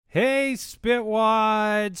Hey,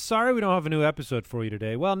 Spitwad. Sorry we don't have a new episode for you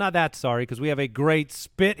today. Well, not that sorry, because we have a great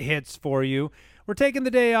Spit Hits for you. We're taking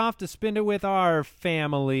the day off to spend it with our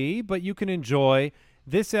family, but you can enjoy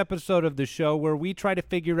this episode of the show where we try to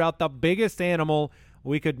figure out the biggest animal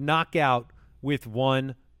we could knock out with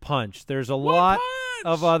one punch. There's a lot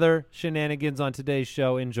of other shenanigans on today's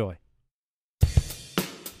show. Enjoy.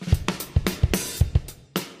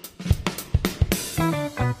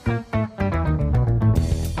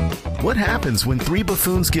 What happens when three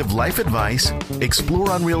buffoons give life advice, explore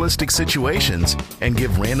unrealistic situations, and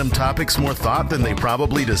give random topics more thought than they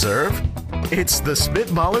probably deserve? It's the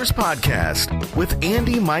Spitballers Podcast with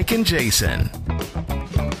Andy, Mike, and Jason.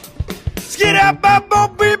 Skid up,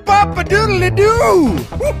 bop, beep, bop, a doodly doo.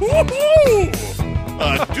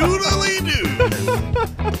 A doodly doo.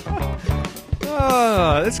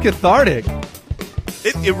 It's cathartic.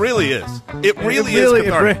 It really is. It really is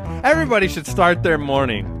cathartic. Everybody should start their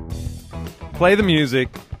morning. Play the music,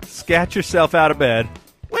 scat yourself out of bed.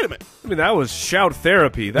 Wait a minute. I mean, that was shout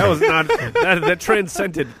therapy. That was not that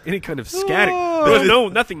transcended any kind of scatting. There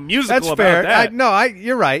was nothing musical That's about fair. that.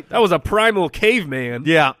 You're right. That was a primal caveman.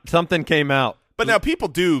 Yeah, something came out. But now people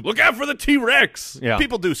do Look out for the T-Rex. Yeah.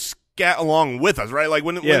 people do scat along with us, right? Like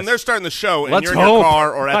when they're starting the show and Let's you're in hope. your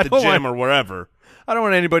car or I at the don't gym want- or wherever. I don't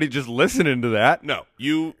want anybody just listening to that. No,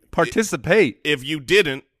 you Participate. If you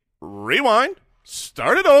didn't, rewind,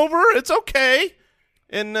 start it over. It's okay.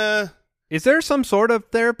 And Is there some sort of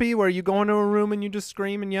therapy where you go into a room and you just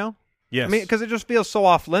scream and yell? Yes. I mean, because it just feels so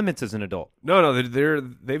off limits as an adult. No,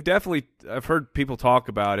 they've dedefinitely. I've heard people talk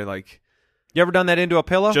about it, like You ever done that into a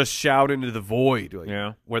pillow? just shout into the void, like,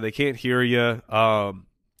 Yeah. where they can't hear you. I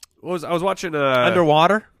was watching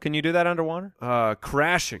underwater? Can you do that underwater?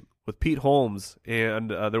 Crashing with Pete Holmes,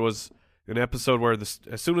 and there was an episode where as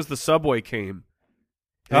soon as the subway came,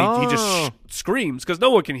 he just screams because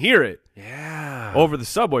no one can hear it. Yeah. Over the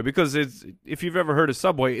subway, because if you've ever heard a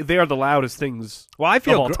subway, they are the loudest things. Well, I of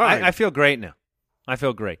all feel time. I feel great now. I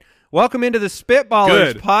feel great. Welcome into the Spitballers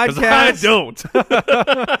Good, 'cause I podcast. don't.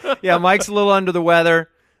 Yeah, Mike's a little under the weather,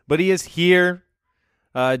 but he is here.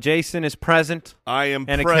 Jason is present I am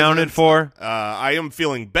and present. accounted for. I am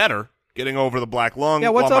feeling better, getting over the black lung. Yeah,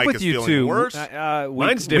 what's while up Mike with is you feeling two? Worse.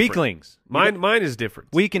 Mine's different. Weaklings. Mine is different.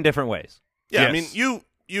 Weak in different ways. Yeah, I Yes. mean, you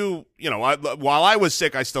know, while I was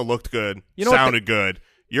sick, I still looked good, You know what sounded good.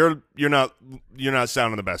 You're not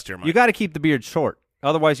sounding the best here, Mike. You got to keep the beard short.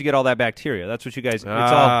 Otherwise, you get all that bacteria. That's what you guys. It's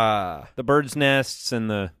all the bird's nests and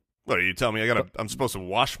the. What are you telling me? I'm supposed to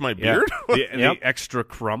wash my Yeah. beard? the extra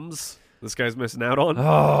crumbs this guy's missing out on.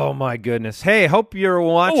 Oh my goodness! Hey, hope you're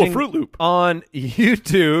watching a Fruit Loop on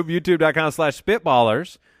YouTube.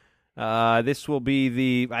 YouTube.com/Spitballers. This will be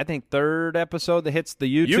the third episode that hits the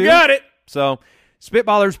YouTube. You got it. So,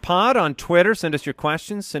 Spitballers Pod on Twitter. Send us your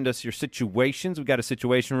questions. Send us your situations. We've got a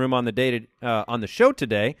situation room on the show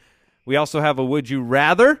today. We also have a Would You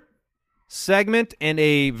Rather segment and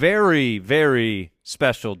a very, very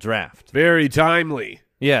special draft. Very timely.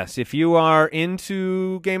 Yes, if you are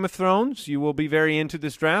into Game of Thrones, you will be very into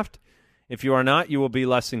this draft. If you are not, you will be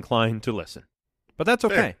less inclined to listen. But that's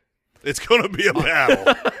okay. It's going to be a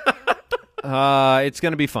battle. It's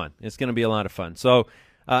going to be fun. It's going to be a lot of fun. So,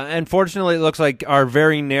 unfortunately, it looks like our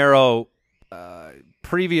very narrow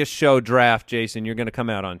previous show draft, Jason, you're going to come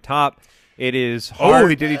out on top. It is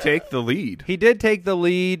hard. Did he take the lead? He did take the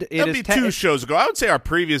lead. That'd be 2 shows ago. I would say our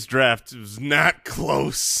previous draft was not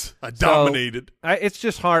close. I dominated. It's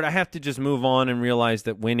just hard. I have to just move on and realize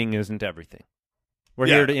that winning isn't everything. We're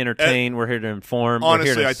Yeah, here to entertain. We're here to inform.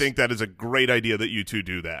 Honestly, I think that is a great idea that you two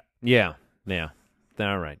do that. Yeah.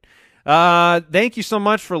 All right. Thank you so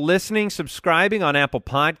much for listening, subscribing on Apple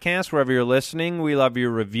Podcasts, wherever you're listening. We love your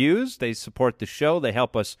reviews. They support the show. They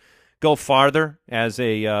help us go farther as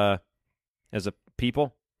a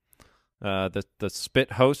people, the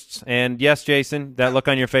Spit hosts. And yes, Jason, that look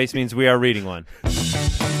on your face means we are reading one.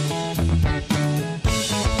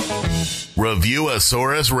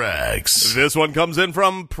 Reviewosaurus Rex. This one comes in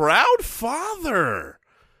from Proud Father.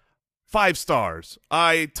 5 stars.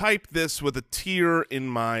 I typed this with a tear in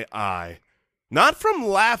my eye. Not from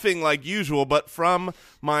laughing like usual, but from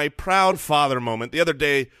my proud father moment. The other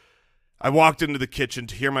day, I walked into the kitchen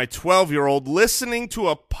to hear my 12-year-old listening to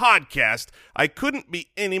a podcast. I couldn't be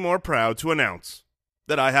any more proud to announce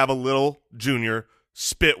that I have a little junior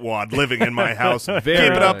spitwad living in my house. Keep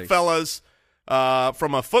it up, nice. fellas.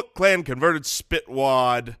 From a Foot Clan converted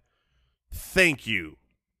spitwad, thank you.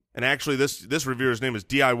 And actually, this reviewer's name is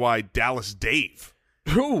DIY Dallas Dave.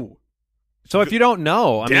 Ooh, So if you don't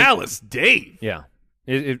know, Dallas Dave. Yeah,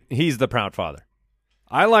 he's the proud father.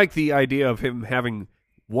 I like the idea of him having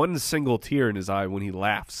one single tear in his eye when he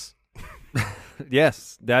laughs.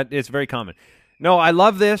 Yes, that is very common. No, I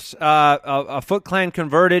love this. A Foot Clan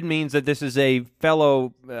converted means that this is a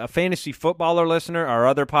fellow fantasy footballer listener, our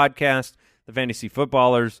other podcast, the Fantasy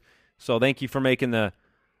Footballers. So thank you for making the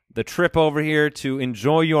trip over here to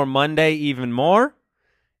enjoy your Monday even more.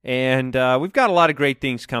 And we've got a lot of great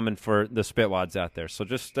things coming for the Spitwads out there. So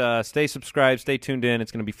just stay subscribed, stay tuned in.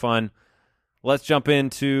 It's going to be fun. Let's jump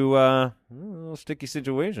into a little sticky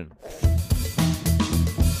situation.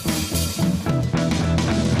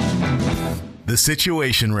 The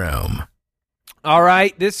Situation Room. All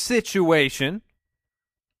right, this situation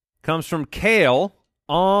comes from Kale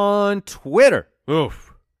on Twitter.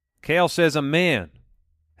 Oof. Kale says a man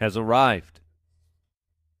has arrived.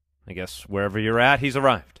 I guess wherever you're at, he's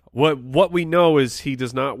arrived. What we know is he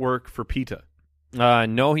does not work for PETA.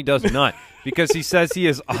 No, he does not, because he says he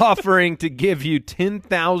is offering to give you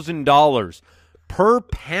 $10,000 per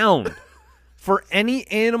pound for any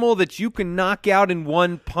animal that you can knock out in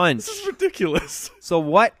one punch. This is ridiculous. So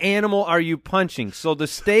what animal are you punching? So the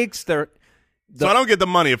stakes, So I don't get the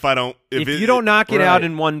money if you don't knock it out Right.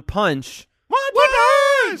 in one punch.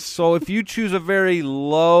 What? So if you choose a very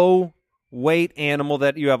low weight animal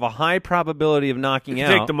that you have a high probability of knocking You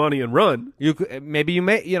out, take the money and run.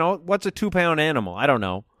 what's a 2-pound animal? I don't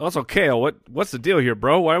know. Also, Kale, what's the deal here,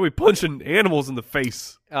 bro? Why are we punching animals in the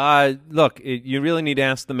face? Look, you really need to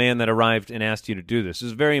ask the man that arrived and asked you to do this. This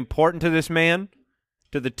is very important to this man,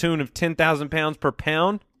 to the tune of 10,000 pounds per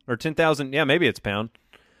pound, or 10,000. Yeah, maybe it's pound.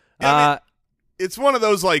 Yeah, it's one of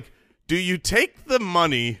those, like, do you take the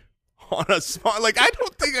money on a small, like, I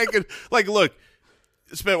don't think I could, like, look,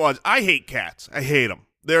 Spitwads, I hate cats. I hate them.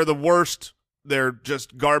 They're the worst. They're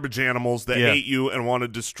just garbage animals that hate you and want to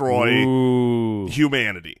destroy Ooh,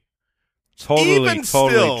 humanity. totally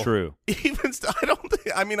still, true. Even still, I don't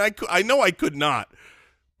think, I mean, I know I could not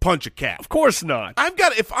punch a cat. Of course not. I've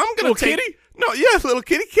got, if I'm going Little to take, kitty? no, yeah, little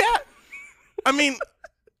kitty cat. I mean,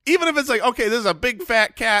 even if it's like, okay, this is a big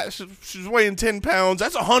fat cat, she's weighing 10 pounds,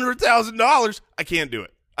 that's $100,000. I can't do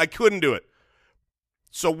it. I couldn't do it.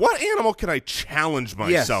 So what animal can I challenge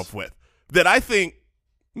myself with that I think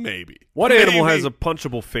maybe? What animal has a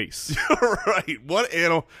punchable face? Right. What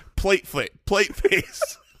animal? Plate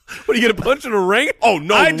face. What, are you going to punch an orangutan? Oh,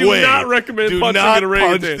 no I way. do not recommend do punching not an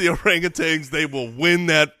orangutan. punch the orangutans. They will win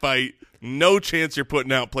that fight. No chance you're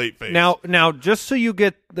putting out plate face. Now, just so you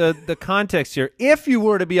get the context here, if you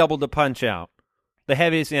were to be able to punch out the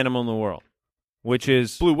heaviest animal in the world, which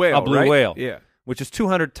is Blue whale, a blue right? whale, Yeah. which is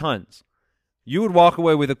 200 tons, you would walk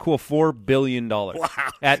away with a cool $4 billion. Wow.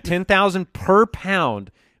 At $10,000 per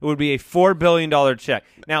pound, it would be a $4 billion check.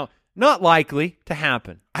 Now, not likely to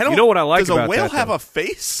happen. I don't. You know what I like does about a whale that, have though? a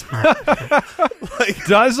face? Like,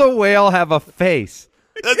 Does a whale have a face?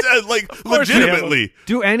 that's, like course they have legitimately.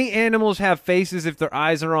 Do any animals have faces if their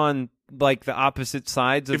eyes are on like the opposite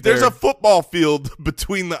sides of If there's their... a football field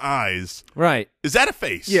between the eyes, Right. is that a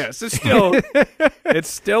face? Yes, it's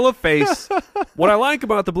still a face. What I like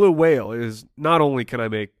about the blue whale is not only can I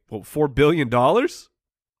make $4 billion,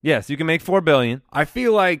 Yes, you can make $4 billion. I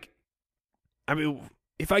feel like, I mean,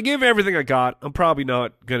 if I give everything I got, I'm probably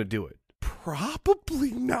not gonna do it.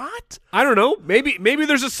 Probably not. I don't know. Maybe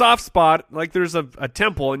there's a soft spot, like there's a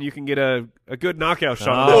temple, and you can get a good knockout shot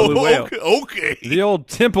on Oh, that blue whale. Okay. The old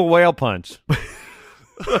Temple whale punch.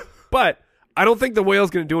 But I don't think the whale's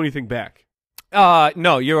gonna do anything back.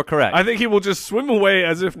 No, you're correct. I think he will just swim away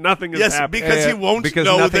as if nothing has Yes, happened. because he won't because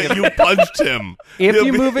know nothing- that you punched him. If He'll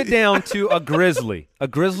you be- move it down to a grizzly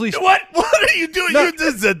What are you doing? No.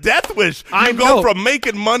 This is a death wish. I You know. go from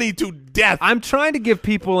making money to death. I'm trying to give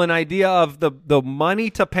people an idea of the money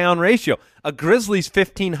to pound ratio. A grizzly's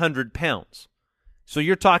 1,500 pounds. So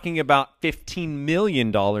you're talking about $15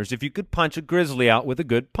 million if you could punch a grizzly out with a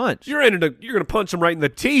good punch. You're gonna punch him right in the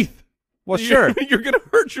teeth. Well, sure. You're gonna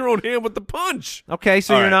hurt your own hand with the punch. Okay,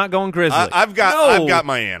 so All you're right. not going grizzly. I've got No.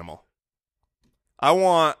 my animal. I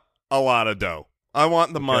want a lot of dough. I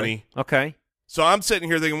want the money. Okay. So I'm sitting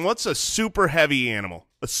here thinking, what's a super heavy animal?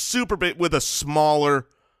 A super big with a smaller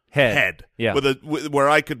head. Yeah. Where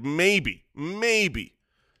I could maybe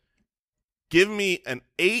give me an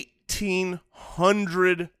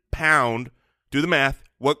 1,800 pound. Do the math.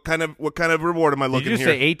 What kind of reward am I Did looking you just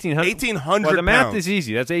here? say 1,800? 1,800 Well, the math pounds. is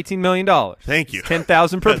easy. That's $18 million. Thank you.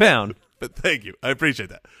 10,000 per pound. But thank you. I appreciate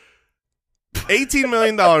that. $18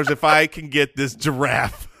 million if I can get this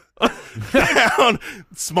giraffe down,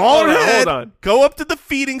 smaller Hold on, head, hold on. go up to the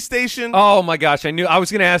feeding station. Oh my gosh! I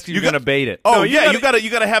was going to ask you. You're got- going to bait it. Oh No, yeah, you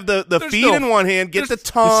gotta have the there's feed no- in one hand, get the This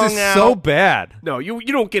tongue is out. so bad. No, you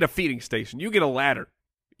don't get a feeding station. You get a ladder.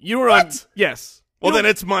 You're on. What? Yes. Well, then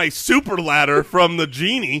it's my super ladder from the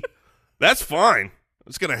genie. That's fine.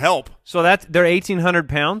 It's going to help. So they're 1,800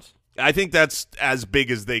 pounds? I think that's as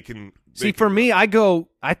big as they can. See, for me, I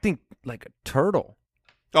think like a turtle.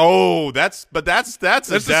 Oh, that's That's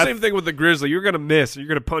the same thing with the grizzly. You're going to miss. You're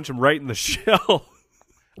going to punch him right in the shell.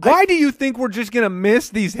 Why do you think we're just going to miss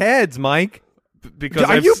these heads, Mike? Because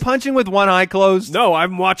Are you punching with one eye closed? No,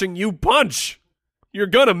 I'm watching you punch. You're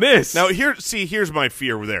going to miss. Now, here's my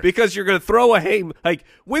fear there. Because you're going to throw a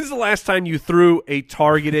when's the last time you threw a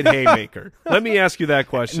targeted haymaker? Let me ask you that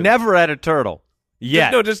question. Never at a turtle.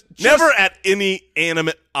 Yeah. Just Never at any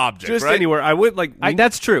animate object, just right? anywhere. I would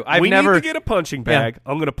that's true. I've we never need to get a punching bag.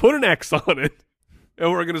 I'm going to put an X on it,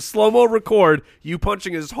 and we're going to slow-mo record you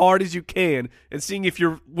punching as hard as you can and seeing if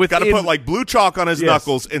you're within. Got to put like blue chalk on his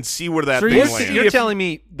knuckles and see where that So thing you're, lands. you're telling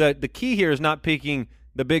me the key here is not picking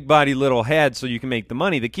the big body little head so you can make the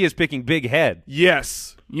money. The key is picking big head.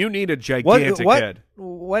 Yes. You need a gigantic head.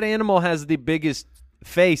 What animal has the biggest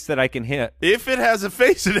face that I can hit? If it has a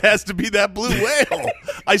face, it has to be that blue whale.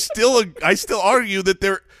 I still argue that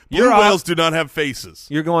blue whales do not have faces.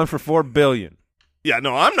 You're going for $4 billion. Yeah,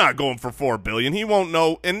 no, I'm not going for $4 billion. He won't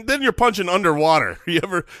know. And then you're punching underwater.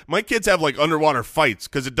 My kids have like underwater fights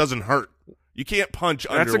because it doesn't hurt. You can't punch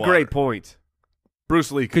underwater. That's a great point.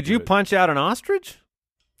 Bruce Lee Could you punch out an ostrich?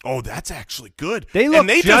 Oh, that's actually good. They look and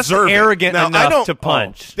they just deserve arrogant now, enough to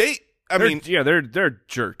punch. They're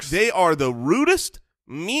jerks. They are the rudest,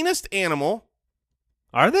 meanest animal.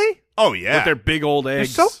 Are they? Oh yeah, With their big old They're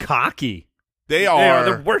eggs. so cocky. they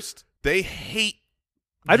are the worst. They hate.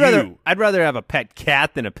 I'd you. rather have a pet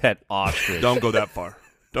cat than a pet ostrich. Don't go that far.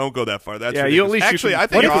 Don't go that far. That's Yeah, ridiculous. you at least you actually. can- I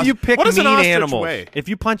think. What if you pick what does an mean ostrich animals? weigh? If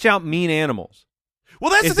you punch out mean animals,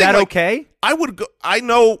 Well, that's is the thing. that like, okay? I would go. I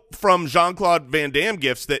know from Jean-Claude Van Damme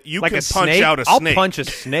gifts that you Like can a punch snake? out a I'll snake. punch a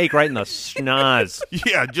snake right in the schnoz.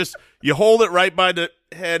 Yeah, just you hold it right by the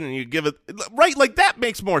head and you give it right. Like that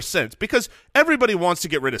makes more sense because everybody wants to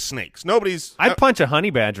get rid of snakes. Nobody's. I'd punch a honey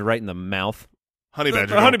badger right in the mouth. honey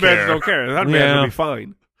badger. Honey don't care. badgers don't care. Honey badger will be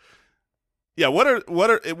fine. Yeah. What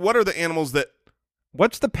are the animals that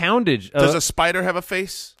What's the poundage? does a spider have a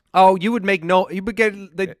face? You would make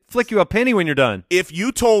they'd flick you a penny when you're done. If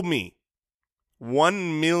you told me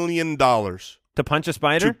 $1 million to To punch a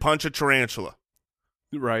spider? punch a tarantula,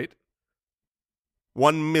 Right.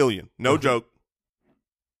 1 million, no joke.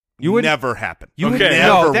 You would never happen. You would Okay.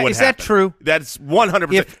 no, Never would is that happen. true? That's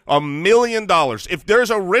 100%. If- $1 million. If there's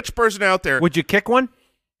a rich person out there, Would you kick one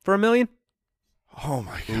for $1 million? oh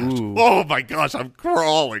my gosh, Ooh. oh my gosh, I'm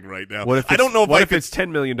crawling right now. What if I don't know if what I if could. it's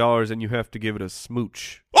 $10 million and you have to give it a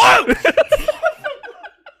smooch? Oh!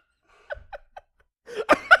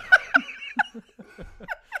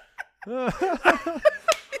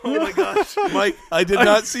 Oh my gosh, Mike! I did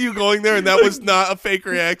not see you going there, and that was not a fake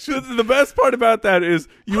reaction. The best part about that is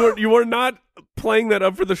you are not playing that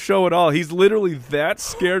up for the show at all. He's literally that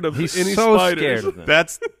scared of He's any so spiders. scared of them.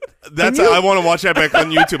 That's. I want to watch that back on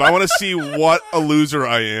YouTube. I want to see what a loser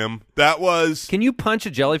I am. That was Can you punch a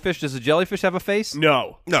jellyfish? Does a jellyfish have a face?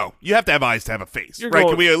 No. no. You have to have eyes to have a face, You're right?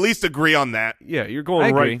 going- Can we at least agree on that? Yeah, you're I going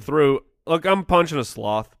agree. right through. Look, I'm punching a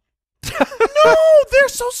sloth. No, they're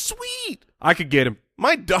so sweet. I could get him.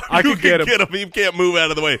 My dog, I you could get can him. get him. He can't move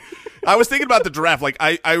out of the way. I was thinking about the giraffe. Like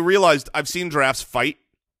I realized I've seen giraffes fight.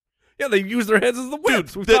 Yeah, they use their heads as the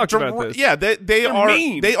whips. We've The talked about this. Yeah, they They're are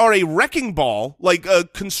mean. they are a wrecking ball, like a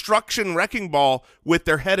construction wrecking ball with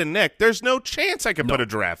their head and neck. There's no chance I could put a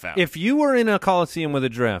giraffe out. If you were in a coliseum with a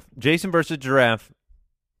giraffe, Jason versus giraffe,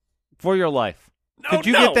 for your life, could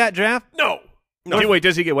you get that giraffe? No. No. Wait,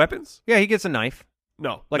 does he get weapons? Yeah, he gets a knife,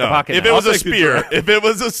 No. like No. a pocket If knife. it was I'll a take the spear, giraffe. if it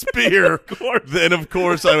was a spear, course. then of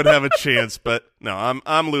course I would have a chance. But no,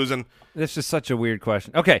 I'm losing. This is such a weird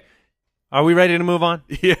question. Okay, are we ready to move on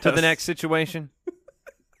Yes. to the next situation?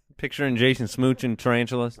 Picturing Jason smooching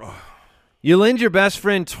tarantulas. You lend your best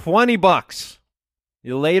friend $20.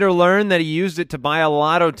 You later learn that he used it to buy a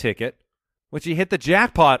lotto ticket, which he hit the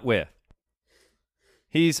jackpot with.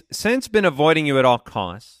 He's since been avoiding you at all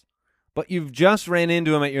costs, but you've just ran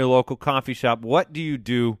into him at your local coffee shop. What do you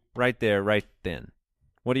do right there, right then?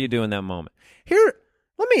 What do you do in that moment? Here,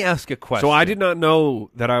 let me ask a question. So I did not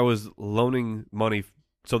know that I was loaning money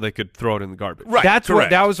so they could throw it in the garbage. Right. That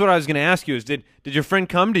correct. was what I was going to ask you. Is did your friend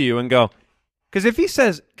come to you and go? Because if he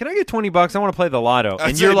says, "Can I get $20? I want to play the lotto," I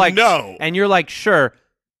and said you're like, no. and you're like, "Sure,"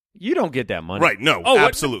 you don't get that money, Right? No, Oh,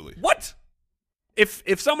 absolutely. What?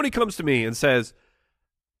 If somebody comes to me and says,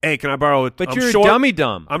 "Hey, can I borrow it?" But I'm you're short, dummy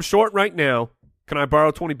dumb. I'm short right now. Can I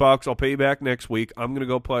borrow $20? I'll pay you back next week. I'm going to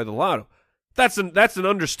go play the lotto. That's an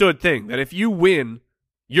understood thing that if you win,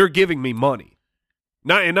 you're giving me money.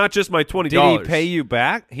 Not just my $20. Did he pay you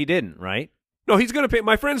back? He didn't, right? No, he's going to pay.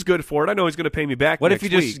 My friend's good for it. I know he's going to pay me back. What if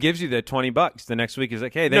next he just week. gives you the $20 the next week? He's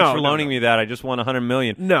like, hey, thanks for loaning me that. I just won $100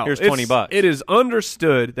 million. No, here's it's- $20. It is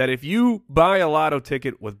understood that if you buy a lotto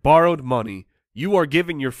ticket with borrowed money, you are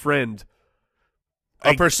giving your friend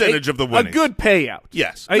A percentage of the a winnings. good payout.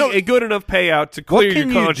 Yes. A good enough payout to What clear can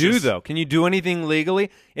your you conscience. do, though? Can you do anything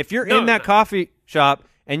legally? If you're No, in that no. coffee shop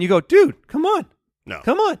and you go, dude, come on. No.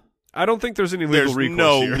 Come on. I don't think there's any legal There's recourse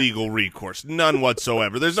no here. legal recourse. None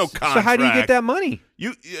whatsoever. There's no contract. So how do you get that money?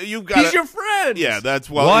 You got He's your friend. Yeah, that's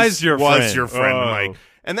Was your friend. your friend, Oh. Mike.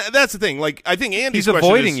 And that's the thing. Like, I think Andy's He's question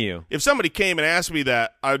avoiding is, you. If somebody came and asked me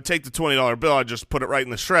that, I would take the $20 bill. I'd just put it right in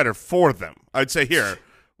the shredder for them. I'd say, here,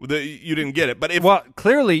 you didn't get it. But if Well,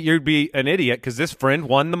 clearly you'd be an idiot because this friend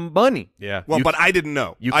won the money. Yeah. well, you, but I didn't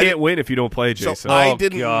know. you I can't win if you don't play, So Jason. I Oh,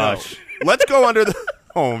 didn't gosh. know. Let's go under the.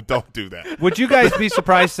 Oh, don't do that. Would you guys be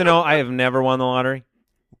surprised to know I have never won the lottery?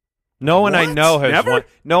 No one I What? know has Never? won.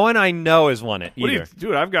 No one I know has won it What do either.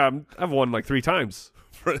 you, dude? I've won like 3 times.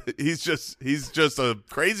 He's just a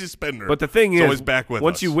crazy spender. But the thing He's is, always back with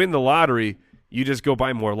once us. you win the lottery, you just go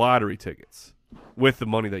buy more lottery tickets with the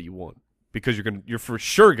money that you won because you're for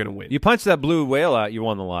sure gonna win. You punched that blue whale out, you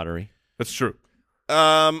won the lottery. That's true.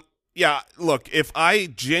 Yeah, look, if I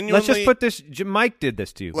genuinely Let's just put this. Mike did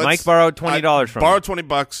this to you. Let's- Mike borrowed $20 from borrowed you.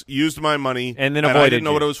 $20, used my money, And then I avoided didn't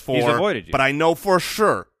know you. what it was for. He's avoided you. But I know for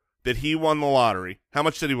sure that he won the lottery. How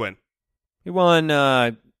much did he win? He won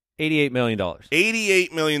 $88 million.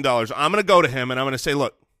 $88 million. I'm going to go to him and I'm going to say,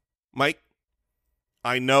 look, Mike,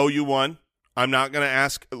 I know you won. I'm not going to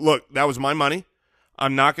ask. Look, that was my money.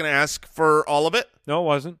 I'm not going to ask for all of it. No, it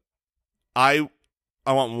wasn't. I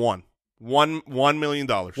want $1 million.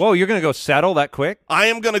 Whoa, you're going to go settle that quick? I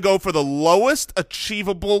am going to go for the lowest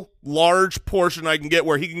achievable large portion I can get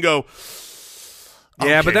where he can go.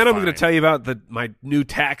 Yeah, "Okay, but then I'm fine." going to tell you about my new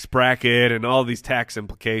tax bracket and all these tax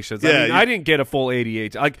implications. Yeah, I didn't get a full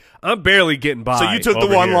 88. Like I'm barely getting by. So you took the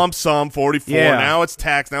over one here. lump sum, 44. Yeah. Now it's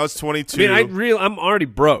tax. Now it's I 22. mean, I'm already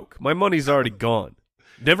broke. My money's already gone.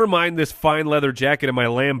 Never mind this fine leather jacket and my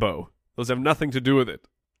Lambo. Those have nothing to do with it.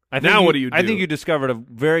 Now what do you do? I think you discovered a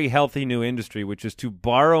very healthy new industry, which is to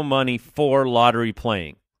borrow money for lottery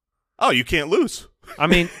playing. Oh, you can't lose. I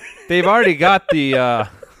mean, they've already got the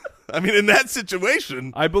I mean, in that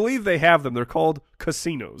situation, I believe they have them. They're called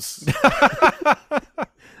casinos.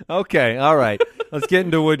 okay, all right. Let's get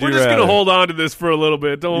into would you We're just rather. going to hold on to this for a little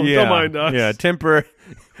bit. Don't mind us. Yeah, temporary.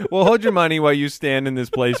 We'll hold your money while you stand in this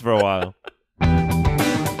place for a while.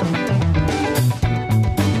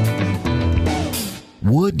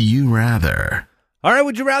 Would you rather? All right,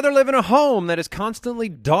 would you rather live in a home that is constantly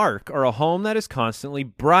dark or a home that is constantly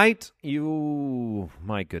bright?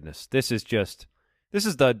 My goodness. This is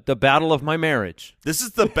the battle of my marriage. this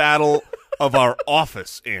is the battle of our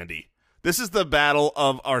office, Andy. This is the battle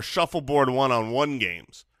of our shuffleboard one-on-one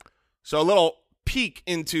games. So a little peek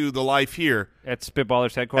into the life here At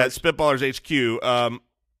Spitballers at headquarters? Spitballers HQ.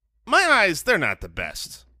 My eyes, they're not the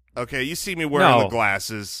best. Okay, you see me wearing No. the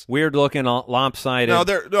glasses. Weird looking,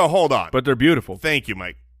 lopsided. No, hold on. But they're beautiful. Thank you,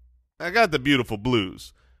 Mike. I got the beautiful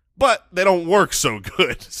blues, but they don't work so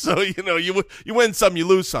good. So, you win some, you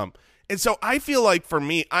lose some. And so I feel like for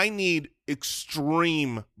me, I need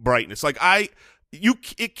extreme brightness. Like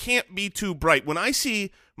it can't be too bright. When I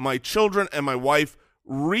see my children and my wife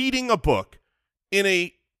reading a book in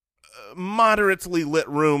a moderately lit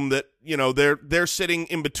room that, they're sitting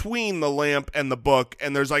in between the lamp and the book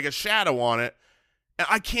and there's like a shadow on it. And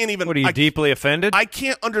I can't even. What are you, deeply offended? I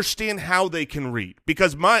can't understand how they can read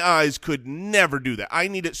because my eyes could never do that. I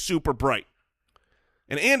need it super bright.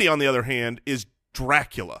 And Andy, on the other hand, is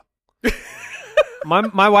Dracula.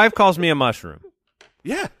 My wife calls me a mushroom.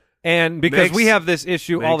 Yeah. And because Makes- we have this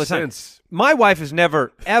issue all the makes time. sense. My wife has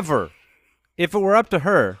never, ever, if it were up to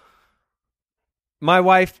her, my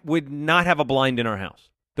wife would not have a blind in our house.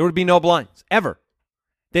 There would be no blinds, ever.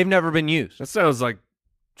 They've never been used. That sounds like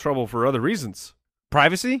trouble for other reasons.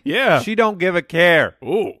 Privacy? Yeah. She don't give a care.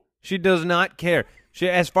 Ooh. She does not care.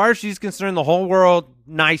 As far as she's concerned, the whole world,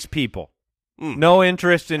 nice people. Mm. No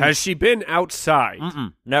interest in... Has she been outside?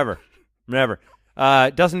 Mm-mm, never.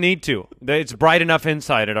 Doesn't need to. It's bright enough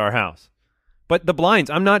inside at our house. But the blinds,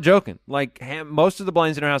 I'm not joking. Like, most of the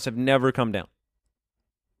blinds in our house have never come down.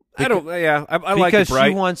 I don't. Yeah, I like it Because bright.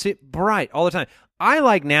 she wants it bright all the time. I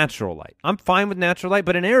like natural light. I'm fine with natural light,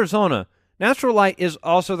 but in Arizona, natural light is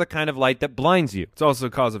also the kind of light that blinds you. It's also a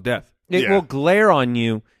cause of death. It Yeah. will glare on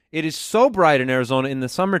you. It is so bright in Arizona in the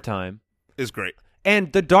summertime, Is great.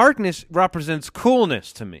 and the darkness represents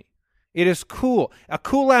coolness to me. It is cool. A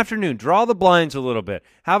cool afternoon. Draw the blinds a little bit.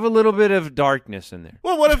 Have a little bit of darkness in there.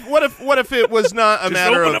 Well, what if it was not a Just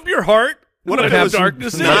matter open of up your heart. What if Might it have was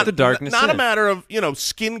darkness in it. The darkness not in a it. matter of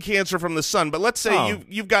skin cancer from the sun, but let's say Oh.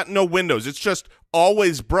 you've got no windows. It's just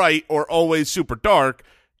always bright or always super dark.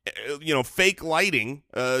 Fake lighting.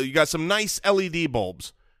 You got some nice LED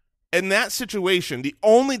bulbs. In that situation, the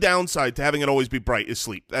only downside to having it always be bright is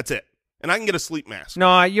sleep. That's it. And I can get a sleep mask.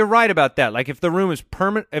 No, you're right about that. Like if the room is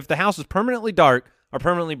if the house is permanently dark or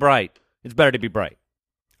permanently bright, it's better to be bright.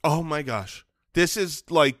 Oh my gosh, this is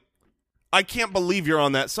like, I can't believe you're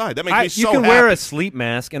on that side. That makes me so you can happy. wear a sleep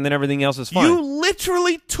mask and then everything else is fine. You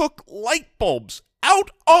literally took light bulbs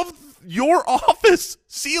out of your office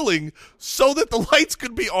ceiling so that the lights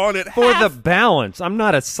could be on at For half. the balance. I'm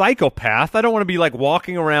not a psychopath. I don't want to be like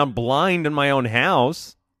walking around blind in my own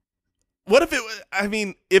house. What if it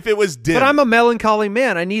was, if it was dim? But I'm a melancholy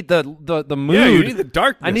man. I need the mood. Yeah, you need the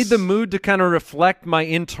darkness. I need the mood to kind of reflect my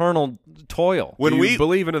internal toil. when you we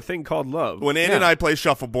believe in a thing called love. When Andy and I play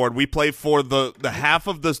shuffleboard, we play for the half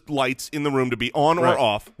of the lights in the room to be on or Right.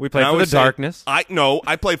 off. We play And I for the always say, darkness.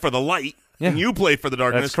 I play for the light, and Yeah. you play for the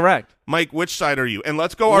darkness. That's correct. Mike, which side are you? And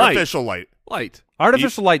let's go Light. artificial light. Light.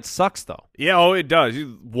 Artificial light sucks, though. Yeah, it does.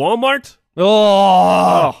 Walmart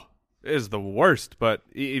Oh. is the worst, but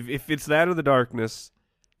if it's that or the darkness,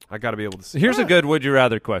 I got to be able to see. Here's a good would you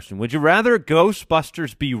rather question. Would you rather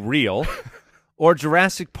Ghostbusters be real or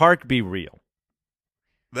Jurassic Park be real?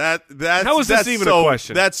 That's How is this that's even a so,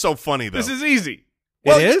 question? That's so funny, though. This is easy.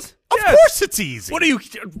 Well, it is? Of Yes. course it's easy. What are you?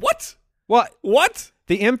 What? What? What?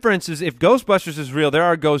 The inference is if Ghostbusters is real, there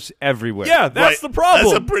are ghosts everywhere. Yeah, that's Right. the problem.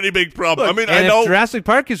 That's a pretty big problem. Look, I mean, And I know if Jurassic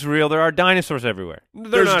Park is real, there are dinosaurs everywhere. They're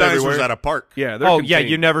there's not dinosaurs everywhere. at a park. Yeah. They're Oh, yeah, contained.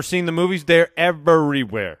 you've never seen the movies? They're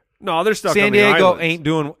everywhere. No, they're stuck San on the Diego islands. ain't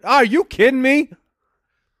doing. Are you kidding me?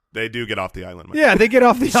 They do get off the island. Mike. Yeah, they get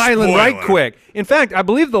off the island right Spoiler. quick. In fact, I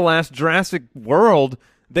believe the last Jurassic World,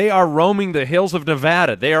 they are roaming the hills of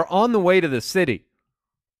Nevada. They are on the way to the city.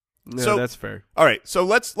 Yeah, So- that's fair. All right, so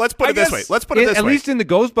let's put I it this guess way. Let's put it this At way. least in the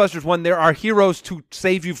Ghostbusters one, there are heroes to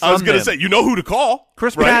save you from I was going them. to say, you know who to call.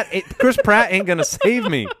 Chris right? Pratt ain't gonna save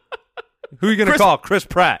me. Who are you gonna Chris- call? Chris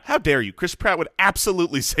Pratt. How dare you? Chris Pratt would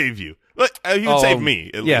absolutely save you. He would Oh, save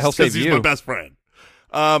me. At yeah, least, he'll 'cause save he's you. my best friend.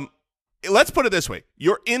 Let's put it this way: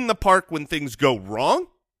 you're in the park when things go wrong,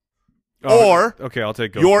 or okay, I'll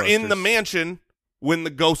take. you're in the Ghostbusters. mansion when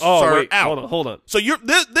the ghosts Oh are wait, out. hold on. So you're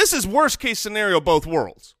this is worst case scenario, both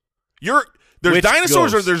worlds. There's Which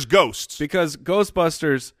dinosaurs or ghosts? there's ghosts. Because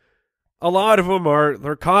Ghostbusters, a lot of them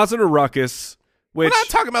they're causing a ruckus. We're Which not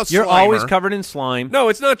talking about You're Slimer. always covered in slime. no,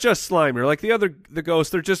 it's not just Slimer. Like the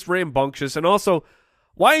ghosts, they're just rambunctious. And also,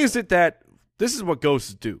 why is it that this is what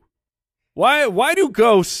ghosts do? Why do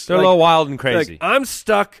ghosts? They're like, a little wild and crazy. Like,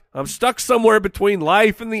 I'm stuck somewhere between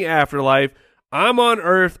life and the afterlife. I'm on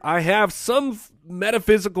Earth. I have some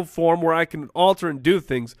metaphysical form where I can alter and do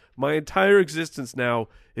things. My entire existence now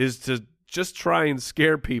is to just try and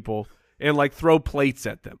scare people and like throw plates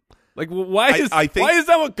at them. Like why is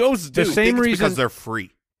that what ghosts do? The I same think it's reason- because they're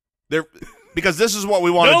free. Because this is what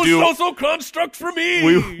we want no to do. social construct for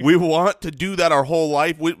me. We want to do that our whole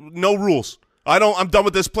life. No rules. I'm done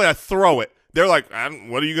with this play. I throw it. They're like,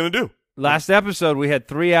 what are you going to do? Last episode, we had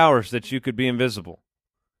 3 hours that you could be invisible.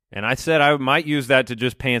 And I said I might use that to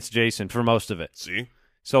just pants Jason for most of it. See?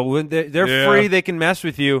 So when they're Yeah. free, they can mess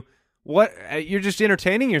with you. What? You're just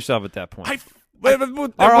entertaining yourself at that point.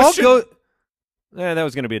 Are all go? That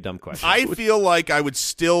was going to be a dumb question. I feel like I would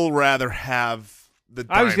still rather have the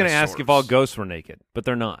I was going to ask if all dinosaurs. ghosts were naked, but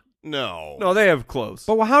they're not. No. No, they have clothes.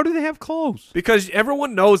 But how do they have clothes? Because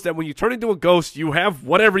everyone knows that when you turn into a ghost, you have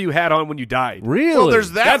whatever you had on when you died. Really? Well,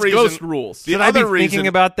 there's that That's reason. ghost rules. The Should I be other reason, thinking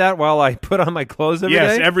about that while I put on my clothes every day?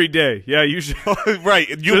 Yes, every day. Yeah, you should. right.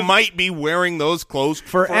 You might be wearing those clothes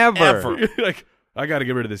Forever. Like, I got to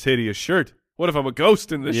get rid of this hideous shirt. What if I'm a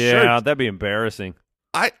ghost in this Yeah, shirt? that'd be embarrassing.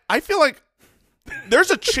 I feel like there's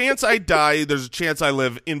a chance I die, there's a chance I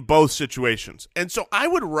live in both situations. And so I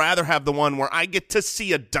would rather have the one where I get to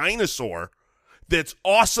see a dinosaur that's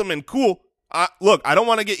awesome and cool. Look, I don't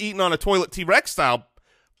want to get eaten on a toilet T-Rex style,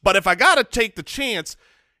 but if I got to take the chance,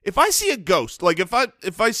 if I see a ghost, like if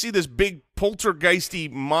I see this big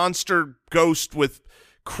poltergeisty monster ghost with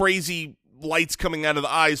crazy lights coming out of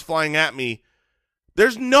the eyes flying at me,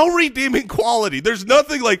 there's no redeeming quality. There's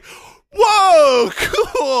nothing like, whoa,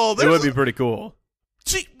 cool. It There's would be pretty cool.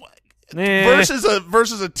 See, Eh.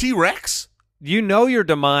 versus a T-Rex? You know your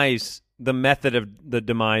demise, the method of the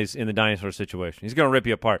demise in the dinosaur situation. He's going to rip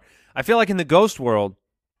you apart. I feel like in the ghost world,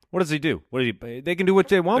 what does he do? They can do what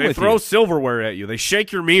they want They with throw you. silverware at you. They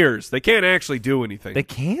shake your mirrors. They can't actually do anything. They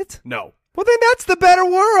can't? no. Well, then that's the better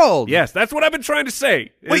world. Yes, that's what I've been trying to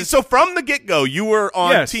say. Wait, so from the get-go, you were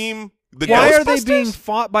on Yes. team Why are they Ghostbusters? being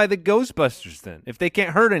fought by the Ghostbusters then? If they can't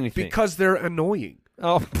hurt anything, Because they're annoying.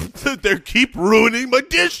 oh, They keep ruining my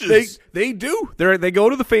dishes. They do. They go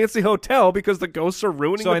to the fancy hotel because the ghosts are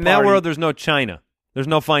ruining so the in party. that world, there's no china. There's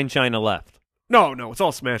no fine china left. No, it's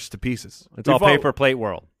all smashed to pieces. It's all paper plate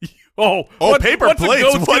world. Paper what's a plates.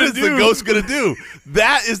 ghost What gonna is the do? ghost going to do?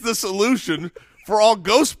 That is the solution for all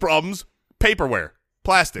ghost problems. Paperware.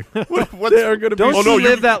 Plastic. What's They are going to be. Don't oh, no, you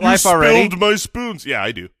live that life you already? spilled my spoons. Yeah,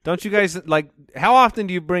 I do. Don't you guys like? How often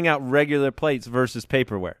do you bring out regular plates versus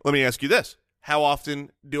paperware? Let me ask you this. How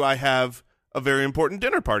often do I have a very important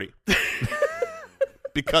dinner party?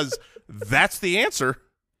 Because that's the answer.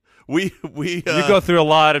 We You go through a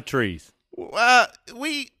lot of trees.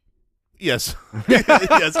 Yes.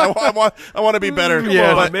 Yes, I want to be better.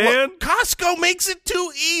 Yeah, but man. look, Costco makes it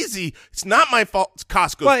too easy. It's not my fault. It's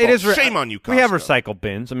Costco's Well, fault. it is. Shame on you, Costco. We have recycle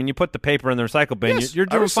bins. I mean, you put the paper in the recycle bin. Yes, You're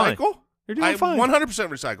doing I fine. recycle. You're doing I fine. 100%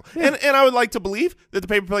 recycle. And I would like to believe that the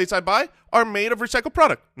paper plates I buy are made of recycled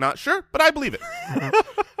product. Not sure, but I believe it.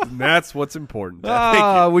 That's what's important.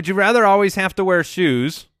 Would you rather always have to wear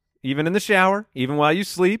shoes, even in the shower, even while you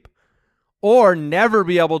sleep, or never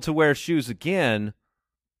be able to wear shoes again?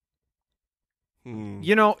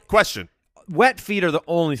 You know, Question. wet feet are the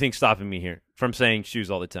only thing stopping me here from saying shoes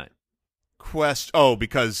all the time. Oh,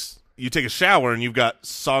 because you take a shower and you've got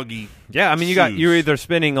soggy Yeah, I mean, shoes. you're either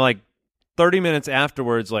spending like 30 minutes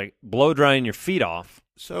afterwards, like blow drying your feet off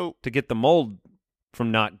So to get the mold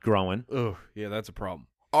from not growing. Oh, yeah, that's a problem.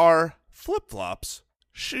 are flip-flops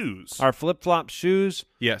shoes? Our flip-flop shoes.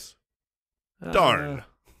 Yes. Darn.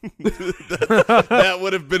 That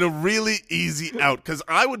would have been a really easy out because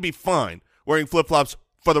I would be fine wearing flip-flops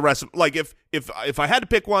for the rest of like if I had to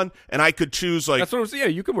pick one and I could choose like That's what I'm saying. Yeah,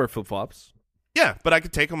 you can wear flip flops. yeah, but I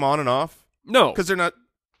could take them on and off No, because they're not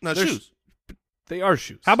They're shoes. they are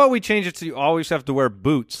shoes. How about we change it to you always have to wear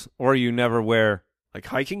boots, or you never wear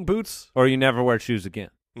hiking boots? shoes again?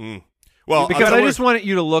 Mm. Well, Because I'll I tell just wanted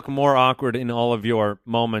you to look more awkward in all of your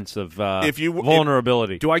moments of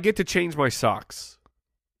vulnerability. Do I get to change my socks?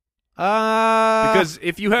 Because Because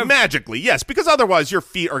if you have magically, yes, because otherwise your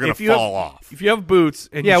feet are going if to you have- fall off. if you have boots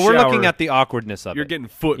and yeah, you we're shower, looking at the awkwardness of you're it. getting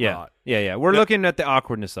foot yeah, rot. yeah. We're looking at the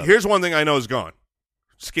awkwardness of it. Here's one thing I know is gone: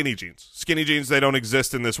 skinny jeans. Skinny jeans, they don't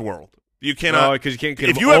exist in this world. You cannot because you can't get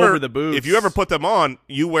if them you over ever the boots. If you ever put them on,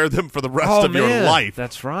 you wear them for the rest Oh, of your man, life.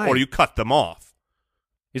 that's right. Or you cut them off.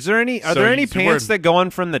 Are there any So pants we're- that go on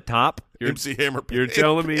from the top? MC Hammer you're pants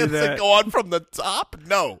telling me that that- go on from the top?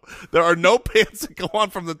 No, there are no pants that go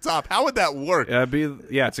on from the top. How would that work?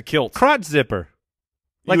 it's a kilt. Crotch zipper.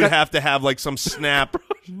 You would have to have like some snap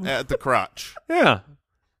at the crotch. Yeah.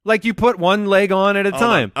 Like you put one leg on at a Hold on,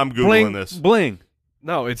 time. I'm Googling bling, this. Bling.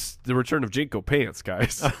 No, it's the return of Jinko pants,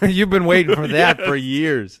 guys. You've been waiting for that Yes. for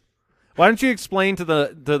years. Why don't you explain to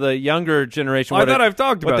the younger generation? I thought I've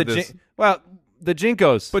talked about this. The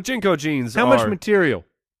Jinkos. But Jinko jeans How are much material?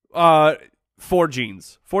 4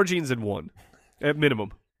 jeans in one at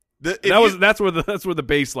minimum. If That's where the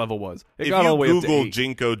base level was. It if got you all the way up to Google 8.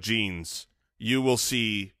 Jinko jeans, you will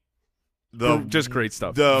see the Just great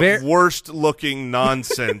stuff. the worst looking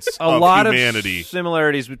nonsense A of lot humanity. of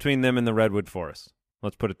similarities between them and the redwood forest.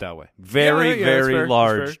 Let's put it that way. Very, Yeah, that's very fair, that's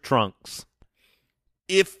large fair. trunks.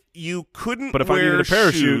 If you couldn't But if I wear needed a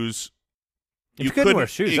parachute- shoes, If you couldn't wear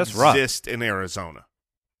shoes, that's rough. exist in Arizona.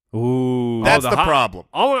 Ooh. That's the the hot- problem.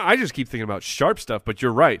 I just keep thinking about sharp stuff, but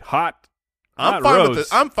you're right. Hot I'm roads.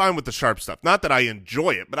 fine with the sharp stuff. Not that I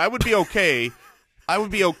enjoy it, but I would be okay. I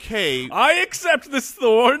would be okay, I accept this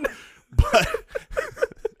thorn. but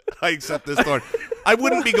I accept this thorn. I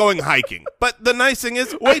wouldn't be going hiking. But the nice thing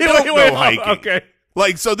is, I don't go hiking. Okay.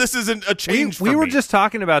 Like, so this isn't a change for we were me. just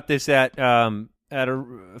talking about this at a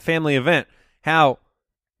family event. How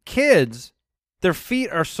kids, their feet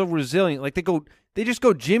are so resilient. Like they just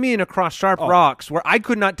go jimmying across sharp rocks where I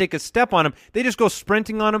could not take a step on them. They just go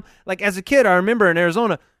sprinting on them. Like as a kid, I remember in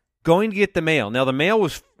Arizona going to get the mail. Now the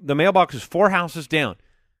mailbox was 4 houses down.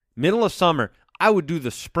 Middle of summer, I would do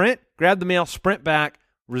the sprint, grab the mail, sprint back.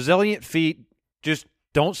 Resilient feet, just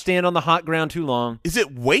don't stand on the hot ground too long. Is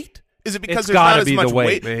it weight? Is it because It's there's not gotta as be the much weight,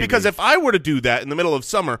 weight? maybe. Because if I were to do that in the middle of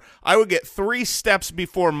summer, I would get 3 steps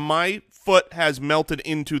before my foot has melted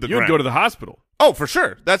into the You would ground. go to the hospital. Oh, for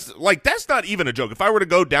sure. That's not even a joke. If I were to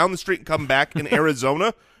go down the street and come back in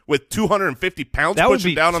Arizona with 250 pounds That would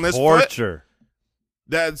pushing be down on this foot, torture.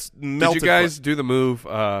 that's melted Did you guys foot. do the move?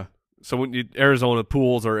 So when Arizona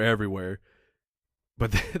pools are everywhere,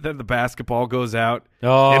 but then the basketball goes out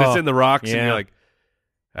Oh, and it's in the rocks, and yeah. you're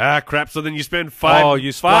like, crap. So then you spend 5 Oh,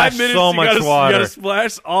 you splash 5 minutes. so you much gotta, water. You got to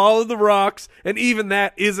splash all of the rocks, and even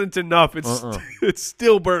that isn't enough. It's it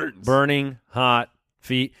still burns. Burning hot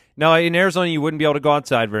feet. No, in Arizona, you wouldn't be able to go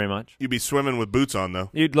outside very much. You'd be swimming with boots on,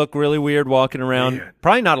 though. You'd look really weird walking around. Man.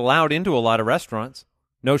 Probably not allowed into a lot of restaurants.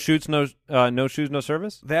 No shoots, no shoes, no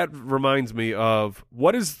service. That reminds me of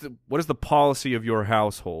what is the policy of your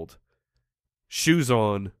household? Shoes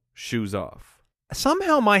on, shoes off.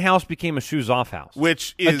 Somehow my house became a shoes off house.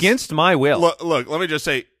 Which is Against my will. Look, let me just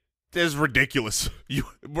say, this is ridiculous. You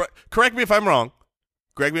correct me if I'm wrong.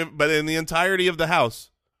 Correct me, but in the entirety of the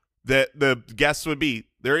house, that the guests would be,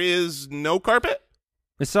 there is no carpet.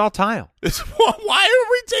 It's all tile. Why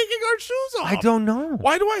are we taking our shoes off? I don't know.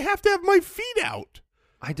 Why do I have to have my feet out?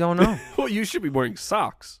 I don't know. Well, you should be wearing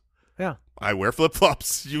socks. Yeah. I wear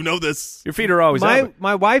flip-flops. You know this. Your feet are always out.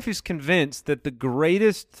 My wife is convinced that the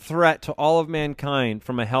greatest threat to all of mankind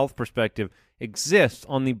from a health perspective exists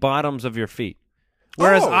on the bottoms of your feet.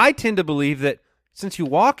 Whereas Oh. I tend to believe that since you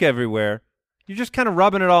walk everywhere, you're just kind of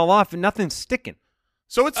rubbing it all off and nothing's sticking.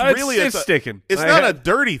 So it's really it's sticking. It's I not a have-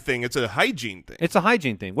 dirty thing. It's a hygiene thing. It's a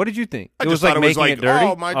hygiene thing. What did you think? I it just was thought like it was making like, it dirty?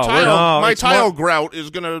 oh, my no, it's tile more- grout is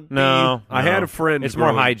gonna be. No, I had a friend. It's more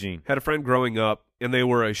growing- hygiene. Had a friend growing up, and they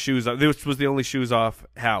were a shoes off. This was the only shoes off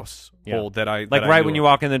household that I Like that I right knew when you of.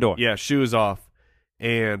 walk in the door. Yeah, shoes off,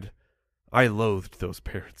 and I loathed those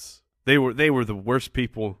parents. They were the worst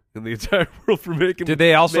people in the entire world for making. Did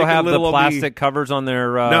they also making have the little old me- plastic covers on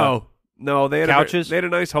their No, they had couches? they had a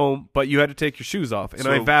nice home, but you had to take your shoes off, and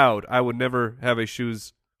So- I vowed I would never have a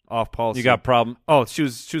shoes off policy. You got problem? Oh,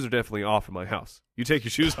 shoes are definitely off in my house. You take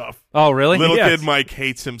your shoes off. Oh, really? Little Yes. kid Mike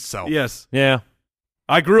hates himself. Yes, Yeah.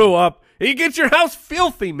 I grew up. You get your house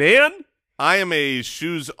filthy, man. I am a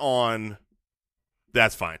shoes on.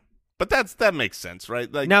 That's fine, but that makes sense,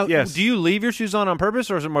 right? Like, Now, yes. do you leave your shoes on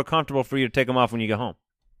purpose, or is it more comfortable for you to take them off when you get home?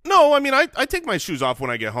 no, I mean, I take my shoes off when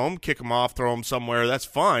I get home, kick them off, throw them somewhere. That's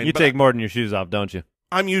fine. You but take more than your shoes off, don't you?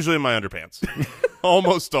 I'm usually in my underpants,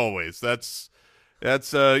 almost always. That's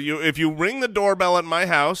you. If you ring the doorbell at my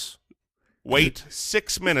house, wait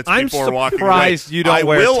 6 minutes I'm before walking away. surprised you don't I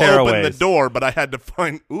wear will open tearaways. the door, but I had to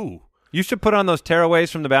find. Ooh, You should put on those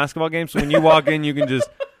tearaways from the basketball game, so when you walk in, you can just,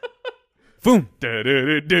 boom.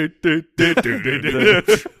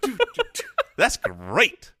 that's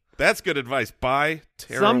great. That's good advice. Buy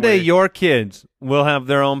tearaway. Someday your kids will have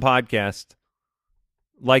their own podcast,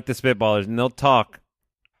 like the Spitballers, and they'll talk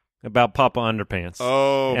about Papa Underpants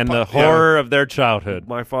and the horror of their childhood.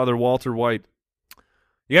 My father, Walter White.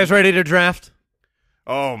 You guys ready to draft?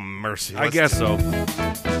 Oh mercy! I Let's guess do so.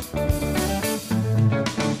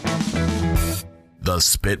 The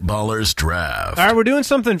Spitballers Draft. All right, we're doing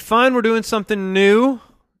something fun. We're doing something new.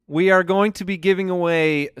 We are going to be giving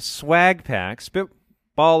away swag packs,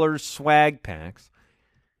 Spitballers swag packs.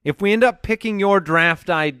 If we end up picking your draft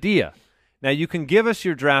idea, now you can give us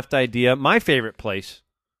your draft idea. My favorite place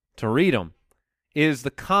to read them is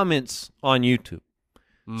the comments on YouTube.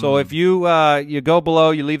 So if you you go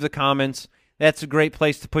below, you leave the comments. That's a great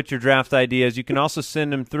place to put your draft ideas. You can also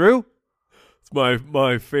send them through. It's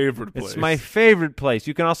my favorite place. It's my favorite place.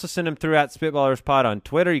 You can also send them through at SpitballersPod on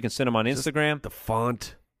Twitter. You can send them on Instagram. The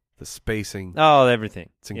font, the spacing. Oh, everything.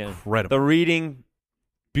 It's incredible. The reading,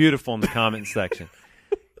 beautiful in the comments section.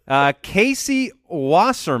 Casey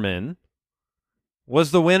Wasserman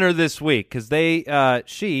was the winner this week because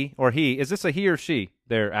she or he, is this a he or she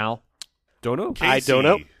there, Al? Don't know. Casey. I don't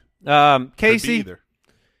know. Could be Casey, either.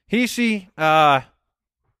 he, she,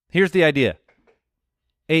 here's the idea.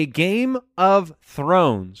 A Game of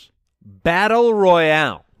Thrones Battle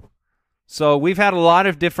Royale. So we've had a lot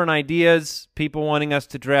of different ideas, people wanting us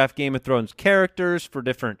to draft Game of Thrones characters for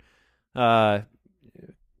different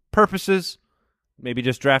purposes. Maybe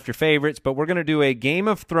just draft your favorites, but we're going to do a Game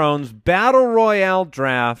of Thrones Battle Royale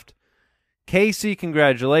draft. Casey,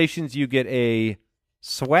 congratulations. You get a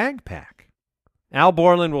swag pack. Al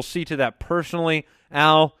Borland will see to that personally.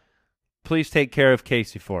 Al, please take care of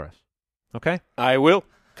Casey for us. Okay? I will.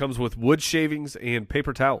 Comes with wood shavings and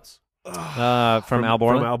paper towels. From Al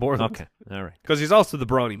Borland? From Al Borland. Okay. All right. Because he's also the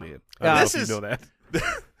brawny man. I don't know This if is- you know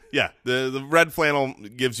that. Yeah, the red flannel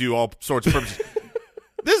gives you all sorts of purposes.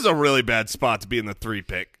 This is a really bad spot to be in the 3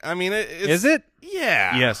 pick. I mean, it's, Is it?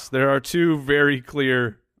 Yeah. Yes, there are two very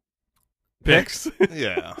clear picks.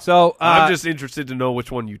 Yeah. So I'm just interested to know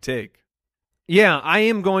which one you take. yeah, I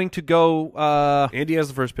am going to go Andy has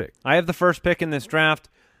the first pick. I have the first pick in this draft.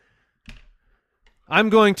 I'm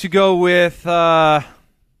going to go with Daenerys.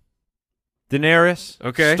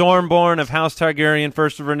 Okay. Stormborn of House Targaryen,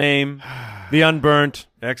 first of her name. The Unburnt.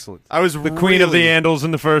 Excellent. I was The Queen of the Andals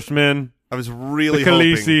and the First Men. I was really The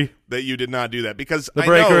Khaleesi. hoping that you did not do that because The I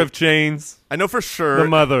Breaker know, of Chains. I know for sure The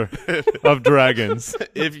Mother of Dragons.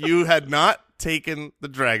 if you had not taken the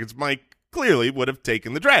dragons, Mike clearly would have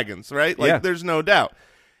taken the dragons, right? Like, Yeah. there's no doubt.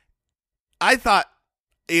 I thought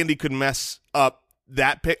Andy could mess up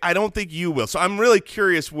that pick. I don't think you will. So I'm really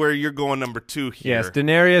curious where you're going number 2 here. Yes,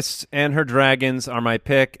 Daenerys and her dragons are my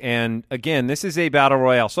pick. And, again, this is a battle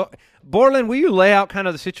royale. So, Borland, will you lay out kind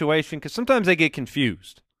of the situation? Because sometimes I get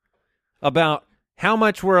confused about how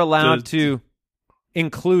much we're allowed to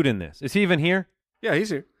include in this. Is he even here? Yeah, he's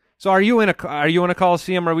here. So are you in a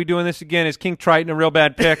Coliseum? Are we doing this again? Is King Triton a real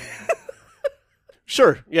bad pick?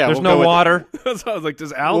 Sure. Yeah. There's we'll no go with water. So I was like,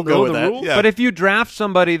 does Al We'll go know with the that. rules? Yeah. But if you draft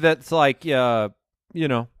somebody that's like,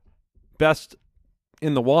 best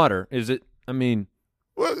in the water, is it? I mean,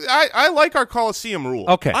 Well, I like our Coliseum rule.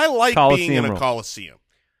 Okay. I like Coliseum being in a rule. Coliseum.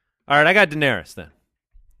 all right, I got Daenerys then.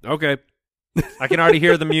 Okay. I can already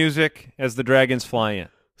hear the music as the dragons fly in.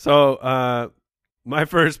 So my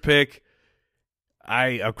first pick, I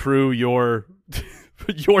accrue your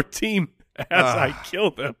your team as I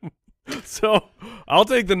kill them. So I'll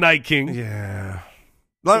take the Night King. Yeah.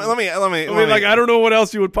 Let me. I mean, like, I don't know what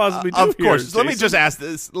else you would possibly do. Of here, course. Let me Jason. just ask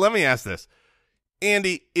this. Let me ask this.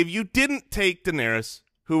 Andy, if you didn't take Daenerys,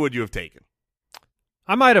 who would you have taken?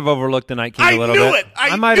 I might have overlooked the Night King I a little knew bit. it.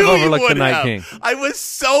 I might knew have you overlooked the would Night have. King. I was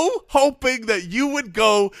so hoping that you would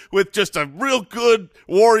go with just a real good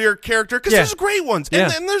warrior character because Yeah. there's great ones.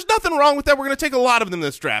 Yeah. And there's nothing wrong with that. We're going to take a lot of them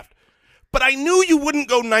this draft. But I knew you wouldn't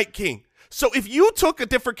go Night King. So if you took a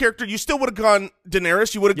different character, you still would have gone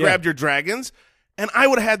Daenerys. You would have grabbed your dragons, and I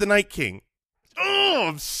would have had the Night King. Oh,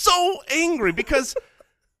 I'm so angry because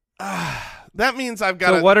that means I've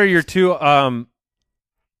got So what are your two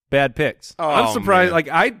bad picks? I'm surprised. man. Like,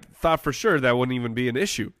 I thought for sure that wouldn't even be an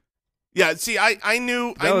issue. Yeah, see, I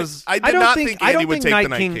knew That was- I did I don't not think, think I Andy don't would think take Night the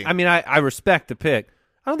Night King. King. I mean, I respect the pick.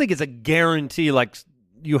 I don't think it's a guarantee. Like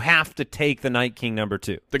you have to take the Night King number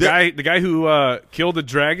 2. The guy who killed a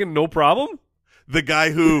dragon, no problem. The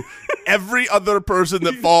guy who every other person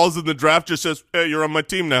that falls in the draft just says, "Hey, you're on my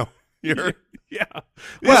team now." You're Yeah.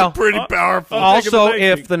 Well, he's pretty powerful. taking the Also, Night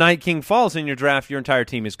if King. the Night King falls in your draft, your entire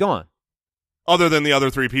team is gone. Other than the other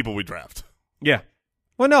 3 people we draft. Yeah.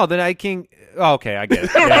 Well, no, the Night King. Oh, okay, I get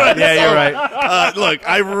it. Yeah, you're right. Look,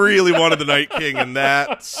 I really wanted the Night King, and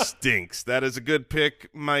that stinks. That is a good pick,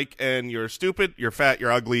 Mike. And you're stupid, you're fat,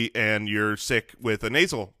 you're ugly, and you're sick with a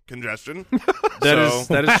nasal congestion.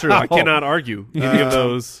 That is true. I cannot argue any of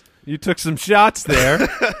those. You took some shots there.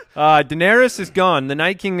 Daenerys is gone. The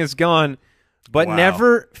Night King is gone. But Wow.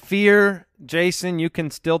 never fear, Jason. You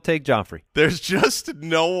can still take Joffrey. There's just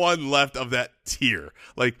no one left of that tier.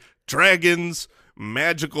 Like dragons,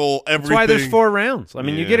 magical, everything. That's why there's 4 rounds. I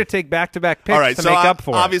mean, you Yeah. get to take back-to-back picks All right, to so make up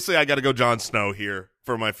for it. obviously I got to go Jon Snow here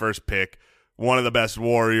for my first pick. One of the best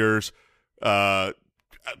warriors. I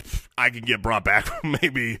can get brought back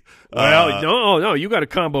maybe. Well, no, you got a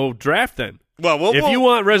combo draft then. Well, If you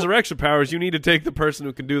want resurrection powers, you need to take the person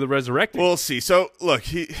who can do the resurrecting. we'll see. So look,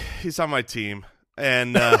 he's on my team,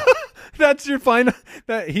 and That's your final.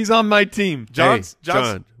 He's on my team. John's.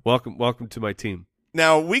 John, welcome to my team.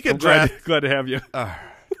 Now we I'm could draft. glad to have you.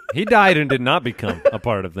 He died and did not become a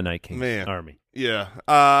part of the Night King's Man. army.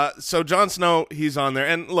 Yeah. So Jon Snow, he's on there,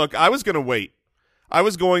 and look, I was gonna wait. I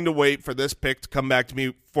was going to wait for this pick to come back to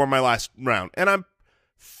me for my last round, and I'm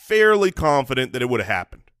fairly confident that it would have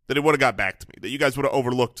happened. That it would have got back to me. That you guys would have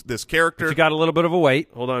overlooked this character. But you got a little bit of a wait.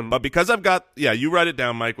 Hold on. But because I've got, you write it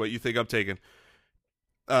down, Mike, what you think I'm taking.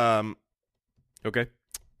 Okay.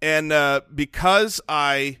 And because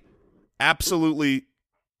I absolutely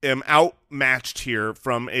am outmatched here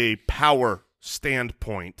from a power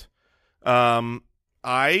standpoint,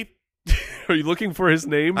 I Are you looking for his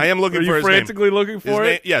name? am looking Are for you his frantically looking his for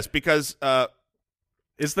name. it? Yes, because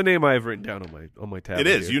It's the name I have written down on my tab. it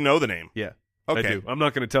is. here. You know the name. Yeah. Okay. I do. I'm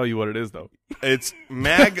not going to tell you what it is though. It's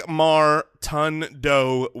Magmar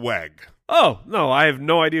Tundo Weg. Oh no, I have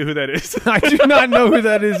no idea who that is. I do not know who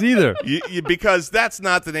that is either. Because that's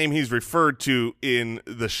not the name he's referred to in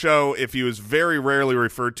the show. If he was very rarely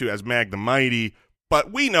referred to as Mag the Mighty,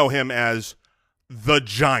 but we know him as the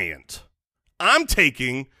Giant. I'm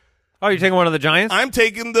taking Oh, you're taking one of the giants?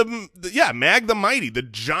 the Mag the Mighty, the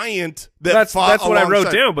Giant that That's fought what I wrote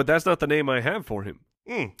alongside- down, but that's not the name I have for him.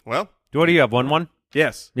 Well, What do you have? 1-1?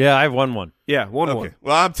 Yes. Yeah, I have 1-1. Yeah, one. okay.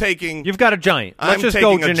 Well, I'm taking. You've got a giant. Let's I'm just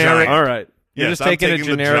go taking a generic. giant. All right. You're Yes, just I'm taking a taking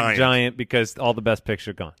the generic giant. because all the best picks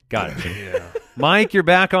are gone. Got it. Mike, you're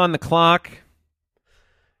back on the clock.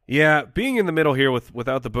 Yeah, being in the middle here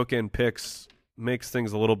without the bookend picks makes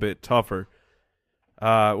things a little bit tougher.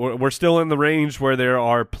 We're still in the range where there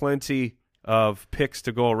are plenty of picks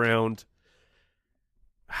to go around.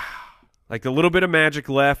 Like a little bit of magic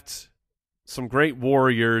left, some great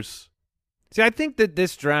warriors. See, I think that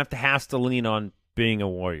this draft has to lean on being a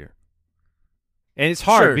warrior. And it's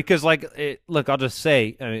hard Sure. because, look, I'll just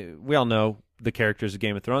say, I mean, we all know the characters of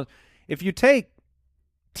Game of Thrones. If you take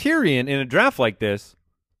Tyrion in a draft like this,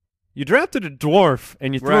 you drafted a dwarf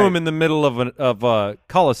and you threw Right. him in the middle of a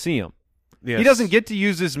Colosseum. Yes. He doesn't get to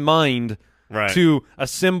use his mind Right. to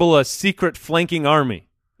assemble a secret flanking army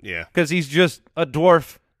Yeah. because he's just a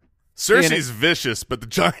dwarf. Cersei's vicious, but the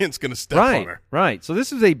giant's going to step on her. Right. So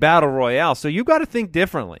this is a battle royale. So you got to think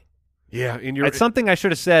differently. Yeah, and you're It's something I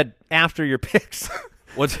should have said after your picks.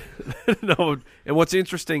 What's no, and what's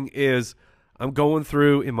interesting is I'm going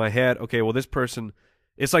through in my head. Okay, well, this person,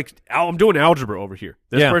 it's like I'm doing algebra over here.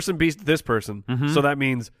 This Yeah. person beats this person, so that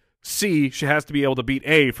means C she has to be able to beat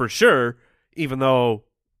A for sure, even though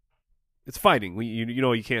it's fighting. You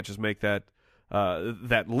know you can't just make that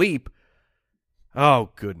that leap. Oh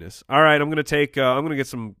goodness! All right, I'm gonna take. I'm gonna get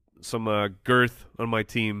some girth on my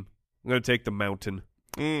team. I'm gonna take the Mountain.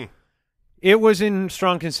 Mm. It was in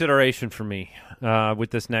strong consideration for me with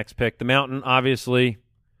this next pick. The Mountain, obviously,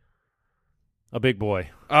 a big boy.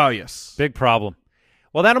 Oh yes, Big problem.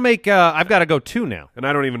 Well, that'll make I've got to go 2 now. and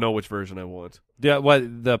I don't even know which version I want.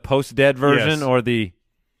 The post-dead version Yes. or the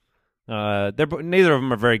neither of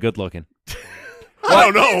them are very good looking.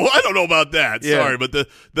 I don't know about that. Yeah. Sorry, but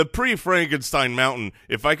the pre-Frankenstein Mountain,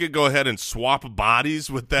 if I could go ahead and swap bodies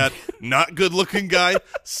with that not good-looking guy,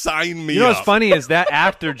 sign me You know up. what's funny is that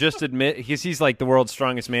actor just he's like the world's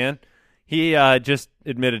strongest man. He just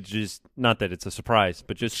admitted just not that it's a surprise,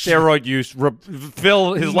 but just steroid use.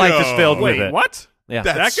 His life is filled with it. What? Yeah.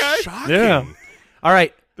 That's that guy? shocking. Yeah. All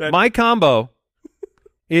right. That- My combo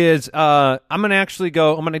is I'm going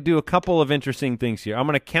to do a couple of interesting things here. I'm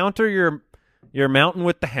going to counter your Mountain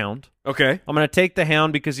with the Hound. Okay. I'm going to take the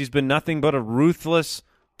Hound because he's been nothing but a ruthless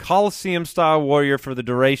Colosseum-style warrior for the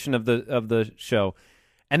duration of the show.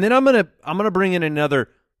 And then I'm going to bring in another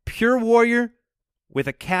pure warrior with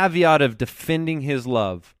a caveat of defending his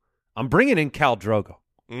love. I'm bringing in Khal Drogo.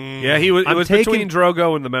 Yeah, it was taking- between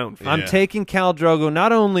Drogo and the Mountain. I'm Yeah. taking Khal Drogo.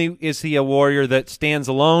 Not only is he a warrior that stands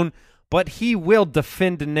alone, but he will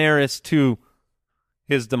defend Daenerys to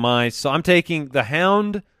his demise. So I'm taking the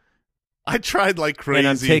Hound, I tried like crazy and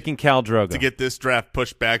I'm taking Khal Drogo. to get this draft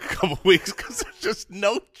pushed back a couple weeks because there's just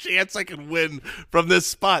no chance I can win from this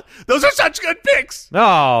spot. Those are such good picks.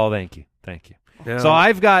 Oh, thank you. Yeah. So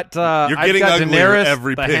I've got You're I've getting got uglier Daenerys,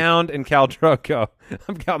 every the pick. Hound, and Khal Drogo.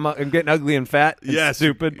 I'm getting ugly and fat and Yes,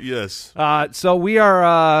 stupid. Yes. So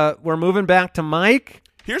we're moving back to Mike.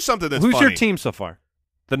 Here's something that's Who's funny. your team so far?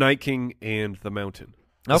 the Night King and the Mountain.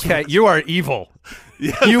 Okay, you are evil.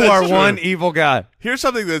 Yeah, You that's are true. one evil guy. Here's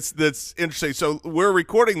something that's interesting. So we're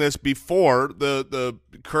recording this before the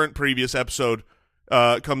current previous episode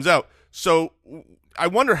comes out. So I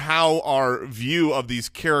wonder how our view of these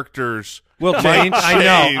characters Will might change.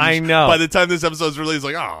 change I know. By the time this episode's released,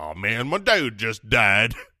 like, oh man, my dude just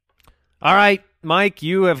died. All right, Mike,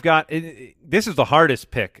 you have got this is the hardest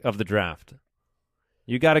pick of the draft.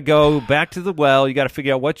 You got to go back to the well. You got to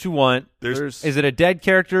figure out what you want. There's Is it a dead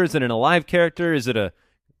character? Is it an alive character? Is it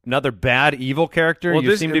another bad evil character? Well, You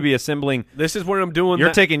this- seem to be assembling. This is where I'm doing.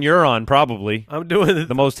 You're taking Euron, probably I'm doing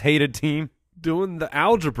the most hated team. doing the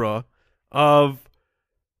algebra of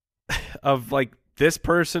like this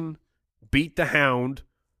person beat the Hound,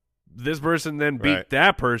 this person then beat Right.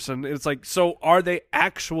 that person. It's like, so are they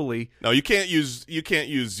actually? no, you can't use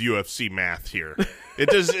UFC math here.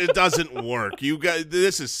 It doesn't work. You guys,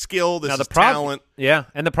 this is skill. This Now, is the problem, talent. yeah,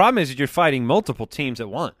 and the problem is that you're fighting multiple teams at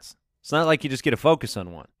once. It's not like you just get to focus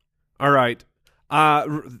on one, All right,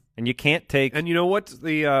 and you can't take. and you know what?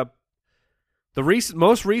 The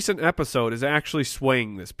most recent episode is actually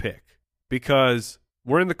swaying this pick because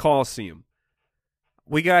we're in the Coliseum.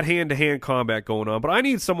 We got hand-to-hand combat going on, but I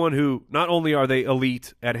need someone who not only are they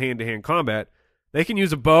elite at hand-to-hand combat, they can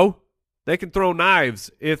use a bow, they can throw knives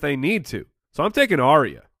if they need to. So I'm taking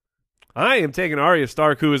Arya. I am taking Arya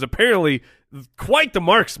Stark, who is apparently quite the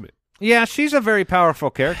marksman. Yeah, she's a very powerful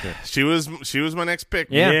character. She was my next pick.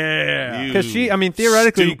 Yeah. You 'Cause she- I mean,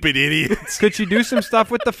 theoretically- stupid idiots. Could she do some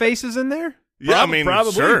stuff with the faces in there? Yeah, I mean,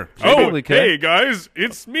 Probably. sure. Probably could. hey guys,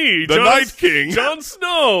 it's me, The Night King. Jon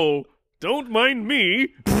Snow. Don't mind me.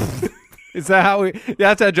 Is that how we?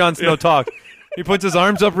 That's how Jon Snow talks. He puts his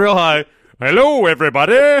arms up real high. Hello,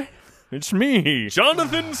 everybody. It's me.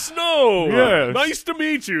 Jonathan Snow. Yes. Nice to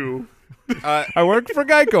meet you. I work for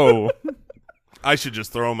Geico. I should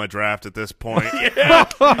just throw my draft at this point.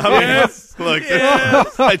 Yes. Look,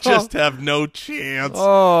 I just have no chance.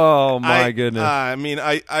 Oh my I- goodness. I mean,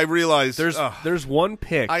 I realize There's one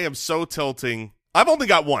pick. I am so tilting. I've only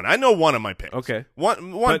got one. I know one of my picks. Okay.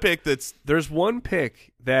 One But- pick that's There's one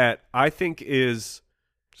pick that I think is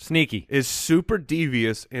Sneaky. is super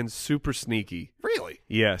devious and super sneaky. Really?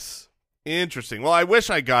 Yes. Interesting. Well, I wish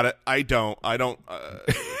I got it. I don't.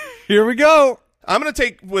 Here we go. I'm going to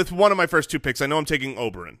take with one of my first two picks. I know I'm taking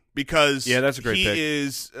Oberyn because that's a great he pick.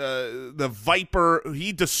 is the Viper.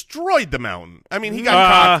 He destroyed the mountain. I mean, he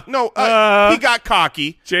got cocky. No, he got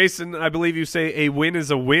cocky. Jason, I believe you say a win is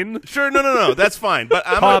a win. Sure, no, that's fine. But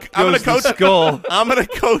I'm going to coach. Skull. I'm going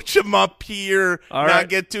to coach him up here. All not right.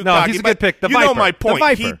 get too No, cocky. he's a but good pick. The you know Viper. my The point.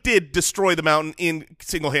 Viper. He did destroy the mountain in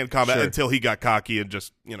single-hand combat Sure. until he got cocky, and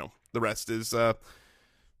just the rest is a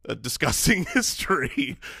disgusting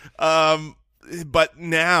history. But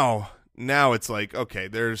now it's like, okay,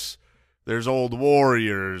 there's old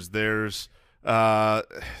warriors. There's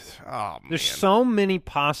There's so many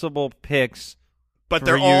possible picks but for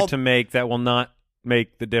they're you all to make that will not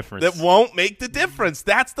make the difference. that won't make the difference.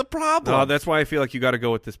 That's the problem. Oh, that's why I feel like you got to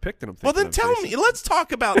go with this pick that I'm thinking Well, then of, tell Jason. me. Let's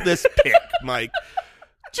talk about this pick, Mike.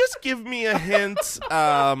 Just give me a hint,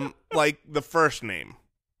 like the first name.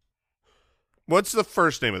 What's the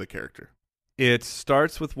first name of the character? It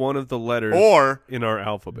starts with one of the letters Or in our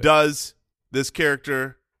alphabet. does this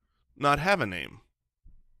character not have a name?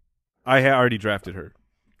 I already drafted her.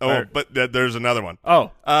 Oh, Or- but there's another one.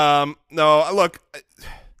 Oh, No, look.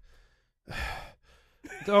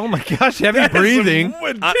 Oh my gosh, heavy breathing.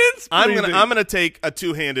 I'm gonna take a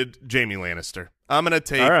two-handed Jaime Lannister. I'm gonna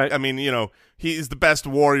take. All right. I mean, he's the best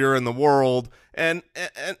warrior in the world, and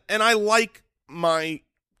I like my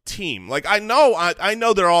team. Like I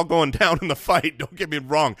know they're all going down in the fight. Don't get me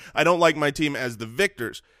wrong. I don't like my team as the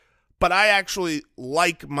victors, but I actually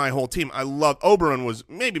like my whole team. I love Oberyn was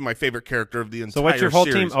maybe my favorite character of the entire. So what's your whole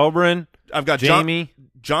series. team? Oberyn, I've got Jaime.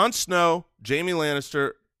 Jon Snow, Jaime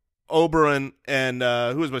Lannister, Oberyn, and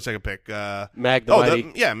who was my second pick? Mag the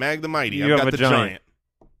Mighty. Mag the Mighty. You I've have got a the giant. giant.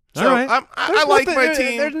 So All right. I There's like nothing- my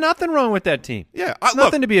team. There's nothing wrong with that team. Yeah,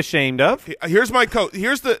 Nothing to be ashamed of. Here's my coach.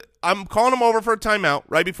 I'm calling him over for a timeout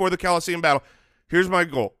right before the Colosseum battle. Here's my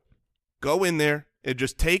goal: go in there and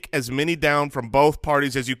just take as many down from both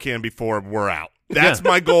parties as you can before we're out. That's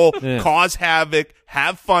my goal. Yeah. Cause havoc,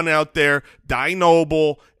 have fun out there, die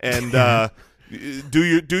noble, and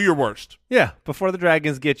do your worst. Yeah, before the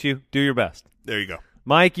dragons get you, do your best. There you go.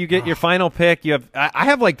 Mike, you get your final pick. You have I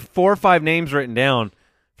have like 4 or 5 names written down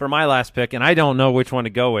for my last pick, and I don't know which one to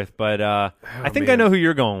go with, but I think I man. know who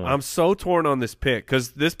you're going with. I'm so torn on this pick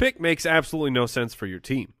because this pick makes absolutely no sense for your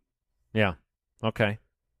team. Yeah. Okay.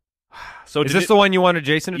 So Is this the one you wanted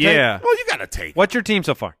Jason to take? Yeah. Well, you gotta take. What's your team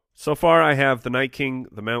so far? So far, I have the Night King,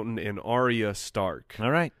 the Mountain, and Arya Stark. All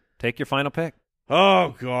right. Take your final pick.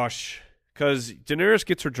 Oh gosh, because Daenerys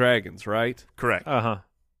gets her dragons, right? Correct. Uh-huh.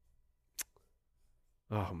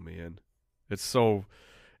 Oh man, it's so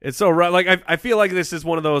right. Like I feel like this is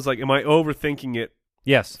one of those. Like, am I overthinking it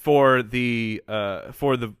Yes. for the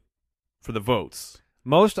votes?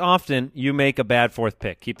 Most often, you make a bad 4th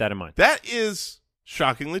pick. Keep that in mind. That is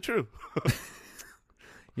shockingly true.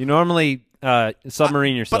 You normally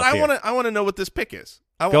submarine yourself But here. I want to know what this pick is.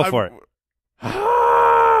 Go for it.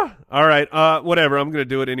 All right, whatever. I'm gonna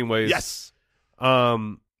do it anyways. Yes.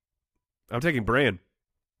 I'm taking Bran.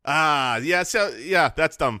 Yeah. So yeah,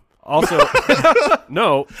 that's dumb. Also,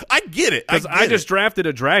 no, I get it. because I just drafted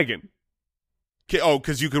a dragon.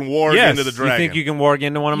 Because you can warg Yes. into the You dragon. You think you can warg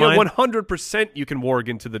into one of Yeah, mine? 100% you can warg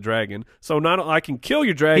into the dragon. So not I can kill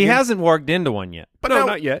your dragon. He hasn't warged into one yet. But no, now,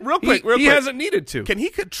 not yet. Real quick. He hasn't needed to. Can he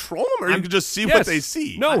control them, or you can just see Yes. what they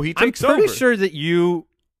see? No, he I'm takes pretty over. sure that you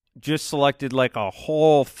just selected like a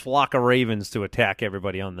whole flock of ravens to attack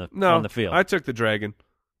everybody on the field. I took the dragon.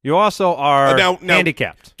 You also are Now-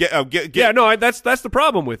 handicapped. Yeah, no, that's the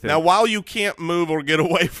problem with it. Now, while you can't move or get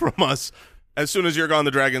away from us, as soon as you're gone,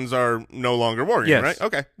 the dragons are no longer warging, Yes. right?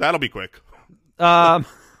 Okay, that'll be quick.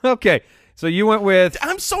 Okay, so you went with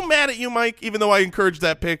I'm so mad at you, Mike, even though I encouraged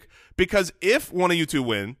that pick, because if one of you two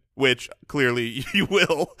win, which clearly you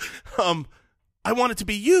will, I want it to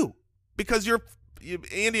be you, because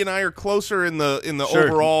Andy and I are closer in the Sure.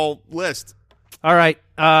 overall list. all right.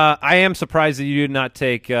 I am surprised that you did not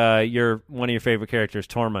take one of your favorite characters,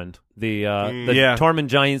 Tormund, the yeah. Tormund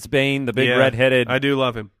Giant's Bane, the big Yeah, red-headed. I do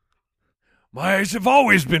love him. My eyes have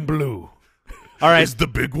always been blue. All right, Is the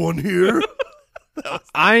big one here?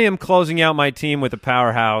 I am closing out my team with a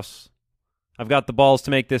powerhouse. I've got the balls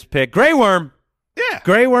to make this pick. Grey Worm. Yeah.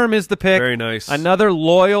 Grey Worm is the pick. Very nice. Another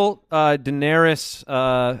loyal Daenerys,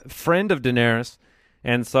 friend of Daenerys.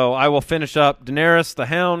 And so I will finish up Daenerys, the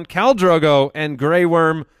Hound, Khal Drogo, and Grey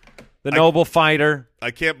Worm, the noble fighter.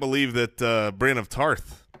 I can't believe that Brienne of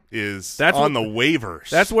Tarth is That's on what- the waivers.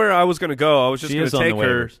 That's where I was going to go. I was just She going is to on take the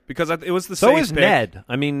her waivers. because it was the So safe is pick. Ned.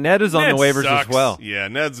 I mean, Ned is on Ned the waivers sucks. as well. Yeah,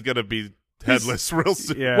 Ned's going to be headless real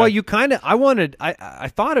soon. Yeah. Well, you kind of. I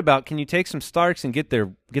thought about, can you take some Starks and get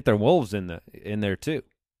their wolves in there too?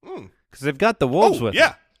 Because they've got the wolves with them.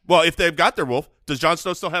 Yeah. Well, if they've got their wolf, does Jon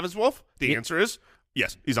Snow still have his wolf? The answer is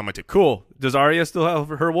yes. He's on my team. Cool. Does Arya still have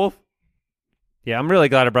her wolf? Yeah, I'm really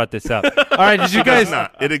glad I brought this up. All right, did you guys?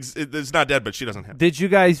 It's not dead, but she doesn't have. Did you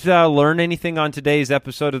guys learn anything on today's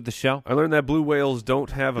episode of the show? I learned that blue whales don't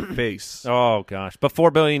have a face. Oh gosh, but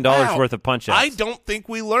 $4 billion Wow. worth of punch outs. I don't think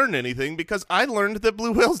we learned anything because I learned that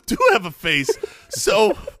blue whales do have a face.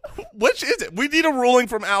 So, which is it? We need a ruling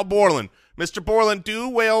from Al Borland. Mr. Borland, do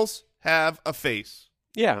whales have a face?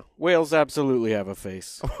 Yeah, whales absolutely have a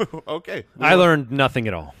face. Okay. I learned nothing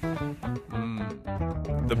at all.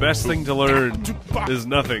 The best thing to learn is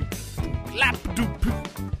nothing.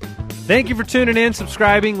 Thank you for tuning in,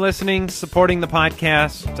 subscribing, listening, supporting the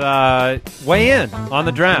podcast. Weigh in on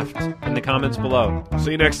the draft in the comments below.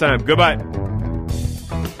 See you next time. Goodbye.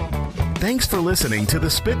 Thanks for listening to the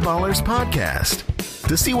Spitballers Podcast.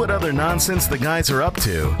 To see what other nonsense the guys are up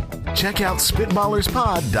to, check out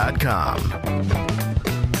SpitballersPod.com.